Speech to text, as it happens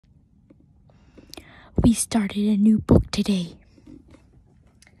We started a new book today.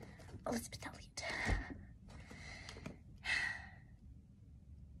 Elisabeth Elliot.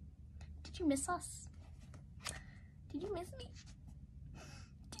 Did you miss us? Did you miss me?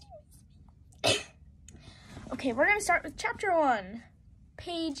 Did you miss me? Okay, we're going to start with chapter 1,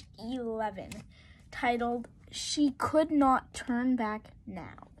 page 11, titled, She Could Not Turn Back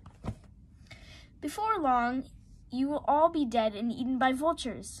Now. Before long, you will all be dead and eaten by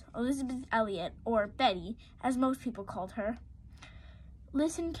vultures. Elisabeth Elliot, or Betty, as most people called her,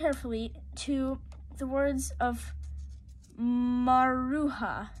 listened carefully to the words of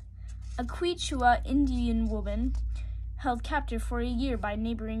Maruja, a Quechua Indian woman held captive for a year by a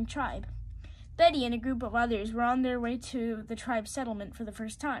neighboring tribe. Betty and a group of others were on their way to the tribe's settlement for the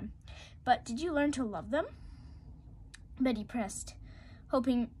first time. But did you learn to love them? Betty pressed,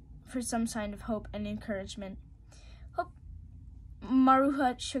 hoping for some sign of hope and encouragement.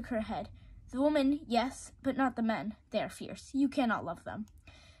 Maruja shook her head. The women, yes, but not the men. They are fierce. You cannot love them.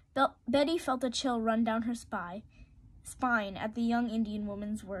 Betty felt a chill run down her spine at the young Indian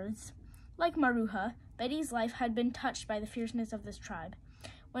woman's words. Like Maruja, Betty's life had been touched by the fierceness of this tribe.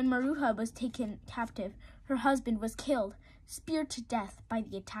 When Maruja was taken captive, her husband was killed, speared to death by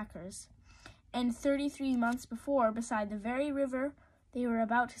the attackers. And 33 months before, beside the very river they were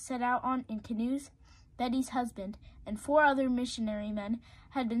about to set out on in canoes, Betty's husband and 4 other missionary men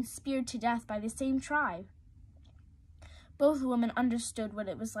had been speared to death by the same tribe. Both women understood what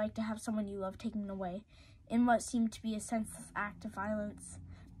it was like to have someone you loved taken away in what seemed to be a senseless act of violence.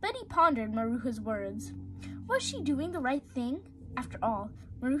 Betty pondered Maruja's words. Was she doing the right thing? After all,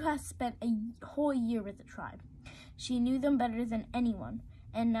 Maruja spent a whole year with the tribe. She knew them better than anyone,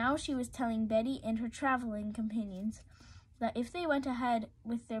 and now she was telling Betty and her traveling companions that if they went ahead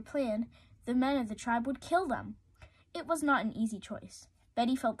with their plan, the men of the tribe would kill them. It was not an easy choice.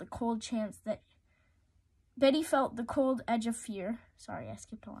 Betty felt the cold edge of fear. Sorry, I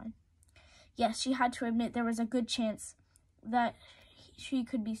skipped a line. Yes, she had to admit there was a good chance that she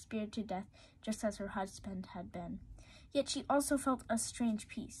could be speared to death, just as her husband had been. Yet she also felt a strange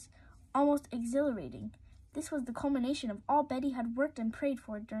peace, almost exhilarating. This was the culmination of all Betty had worked and prayed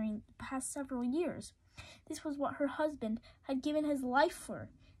for during the past several years. This was what her husband had given his life for.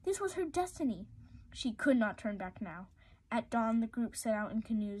 This was her destiny. She could not turn back now. At dawn, the group set out in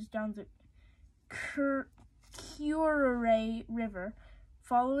canoes down the Curare River,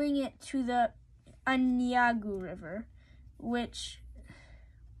 following it to the Anyagu River, which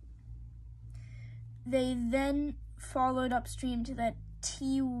they then followed upstream to the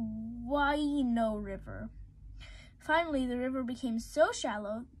Tiwaino River. Finally, the river became so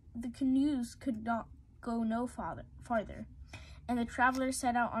shallow the canoes could not go no farther, and the travelers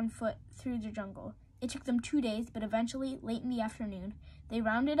set out on foot through the jungle. It took them 2 days, but eventually, late in the afternoon, they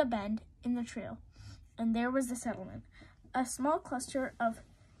rounded a bend in the trail, and there was the settlement, a small cluster of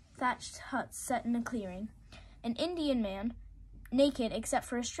thatched huts set in a clearing. An Indian man, naked except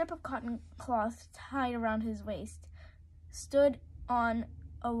for a strip of cotton cloth tied around his waist, stood on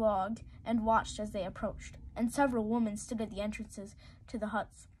a log and watched as they approached, and several women stood at the entrances to the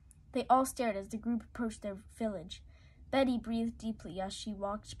huts. They all stared as the group approached their village. Betty breathed deeply as she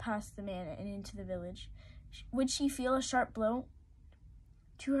walked past the man and into the village. Would she feel a sharp blow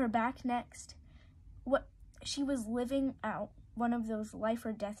to her back next? She was living out one of those life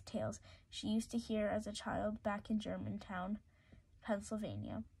or death tales she used to hear as a child back in Germantown,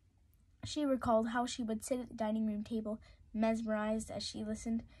 Pennsylvania. She recalled how she would sit at the dining room table, mesmerized as she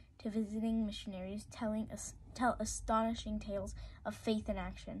listened to visiting missionaries tell astonishing tales of faith in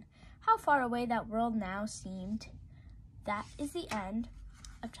action. How far away that world now seemed. That is the end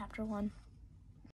of chapter 1.